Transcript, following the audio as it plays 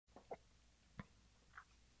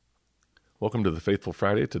Welcome to the Faithful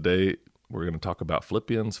Friday. Today we're going to talk about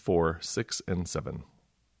Philippians 4, 6, and 7.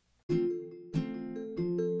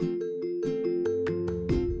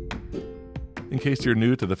 In case you're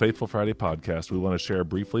new to the Faithful Friday podcast, we want to share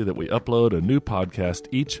briefly that we upload a new podcast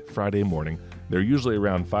each Friday morning. They're usually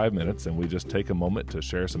around 5 minutes, and we just take a moment to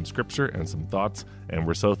share some scripture and some thoughts, and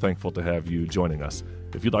we're so thankful to have you joining us.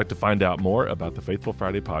 If you'd like to find out more about the Faithful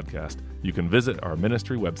Friday podcast, you can visit our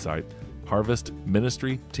ministry website,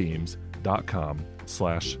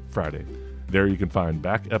 harvestministryteams.com/Friday. There you can find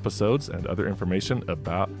back episodes and other information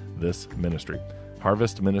about this ministry.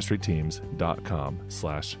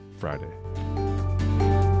 harvestministryteams.com/Friday.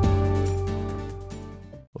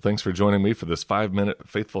 Well, thanks for joining me for this 5-minute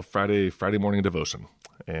Faithful Friday morning devotion.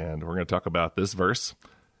 And we're going to talk about this verse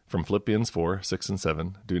from Philippians 4, 6, and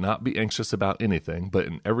 7. Do not be anxious about anything, but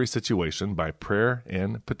in every situation, by prayer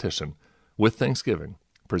and petition, with thanksgiving,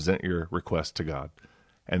 present your request to God.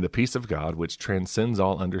 And the peace of God, which transcends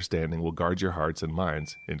all understanding, will guard your hearts and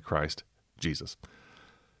minds in Christ Jesus.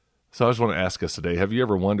 So I just want to ask us today, have you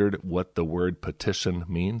ever wondered what the word petition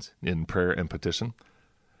means in prayer and petition?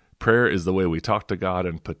 Prayer is the way we talk to God,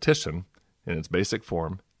 and petition, in its basic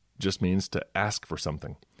form, just means to ask for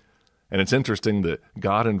something. And it's interesting that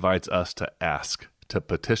God invites us to ask, to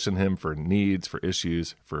petition Him for needs, for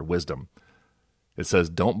issues, for wisdom. It says,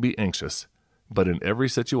 don't be anxious, but in every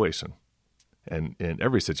situation, and in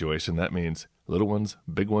every situation, that means little ones,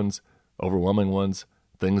 big ones, overwhelming ones,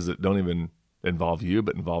 things that don't even involve you,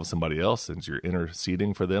 but involve somebody else, and you're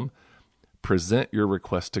interceding for them, present your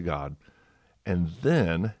request to God. And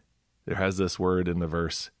then there has this word in the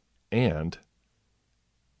verse, and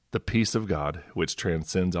the peace of God, which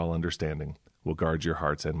transcends all understanding, will guard your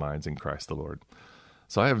hearts and minds in Christ the Lord.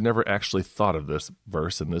 So I have never actually thought of this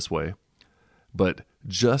verse in this way, but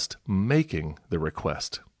just making the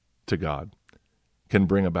request to God can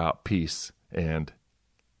bring about peace and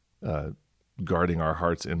guarding our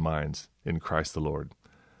hearts and minds in Christ the Lord.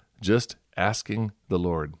 Just asking the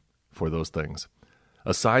Lord for those things.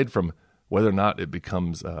 Aside from whether or not it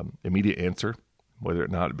becomes immediate answer, whether or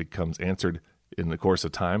not it becomes answered in the course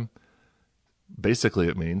of time, basically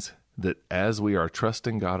it means that as we are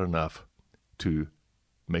trusting God enough to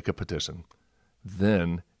make a petition,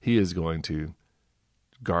 then He is going to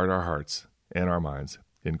guard our hearts and our minds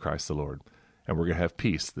in Christ the Lord. And we're going to have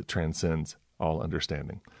peace that transcends all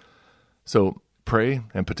understanding. So pray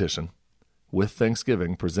and petition. With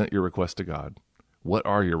thanksgiving, present your request to God. What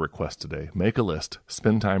are your requests today? Make a list,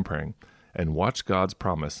 spend time praying, and watch God's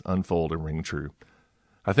promise unfold and ring true.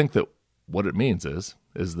 I think that what it means is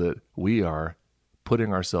that we are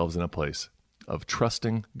putting ourselves in a place of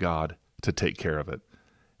trusting God to take care of it.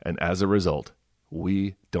 And as a result,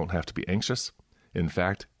 we don't have to be anxious. In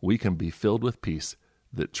fact, we can be filled with peace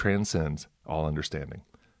that transcends all understanding,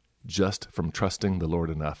 just from trusting the Lord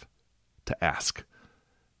enough to ask.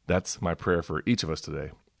 That's my prayer for each of us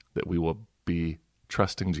today, that we will be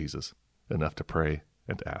trusting Jesus enough to pray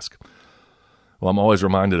and to ask. Well, I'm always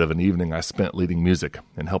reminded of an evening I spent leading music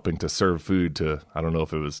and helping to serve food to, I don't know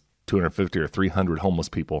if it was 250 or 300 homeless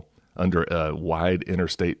people under a wide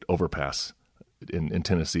interstate overpass in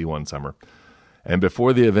Tennessee one summer. And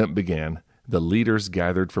before the event began, the leaders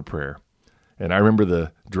gathered for prayer. And I remember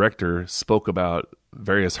the director spoke about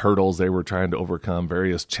various hurdles they were trying to overcome,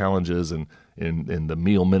 various challenges in the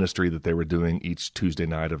meal ministry that they were doing each Tuesday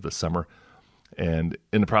night of the summer. And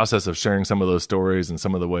in the process of sharing some of those stories and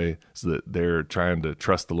some of the ways that they're trying to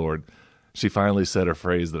trust the Lord, she finally said a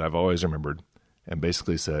phrase that I've always remembered and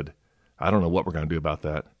basically said, I don't know what we're going to do about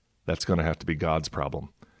that. That's going to have to be God's problem.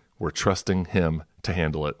 We're trusting Him to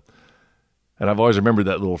handle it. And I've always remembered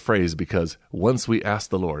that little phrase because once we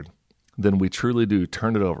ask the Lord, then we truly do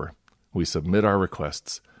turn it over. We submit our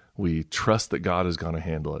requests. We trust that God is going to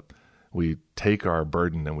handle it. We take our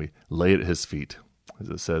burden and we lay it at His feet. As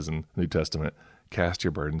it says in the New Testament, cast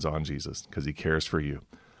your burdens on Jesus because He cares for you.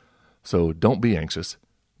 So don't be anxious,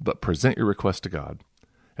 but present your request to God.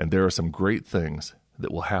 And there are some great things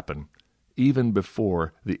that will happen even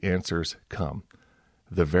before the answers come.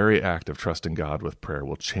 The very act of trusting God with prayer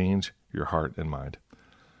will change your heart and mind.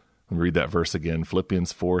 Let me read that verse again,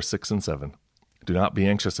 Philippians 4, 6, and 7. Do not be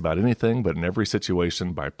anxious about anything, but in every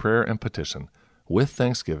situation, by prayer and petition, with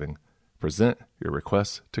thanksgiving, present your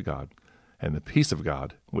requests to God. And the peace of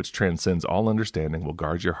God, which transcends all understanding, will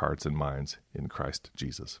guard your hearts and minds in Christ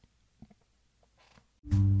Jesus.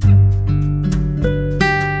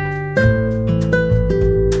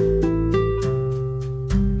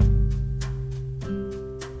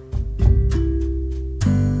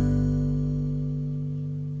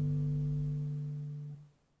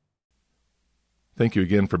 Thank you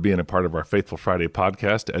again for being a part of our Faithful Friday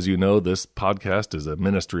podcast. As you know, this podcast is a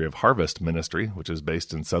ministry of Harvest Ministry, which is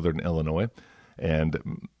based in Southern Illinois.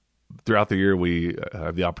 And throughout the year, we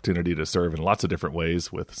have the opportunity to serve in lots of different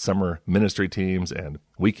ways with summer ministry teams and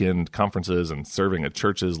weekend conferences and serving at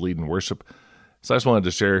churches, leading worship. So I just wanted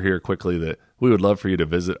to share here quickly that we would love for you to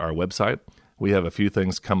visit our website. We have a few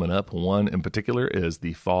things coming up. One in particular is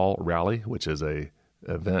the Fall Rally, which is a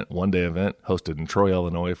one-day event hosted in Troy,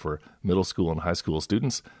 Illinois for middle school and high school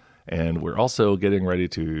students. And we're also getting ready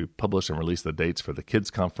to publish and release the dates for the Kids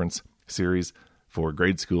Conference series for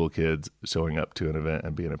grade school kids showing up to an event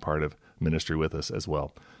and being a part of ministry with us as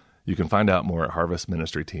well. You can find out more at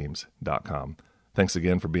harvestministryteams.com. Thanks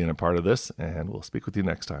again for being a part of this, and we'll speak with you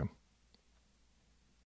next time.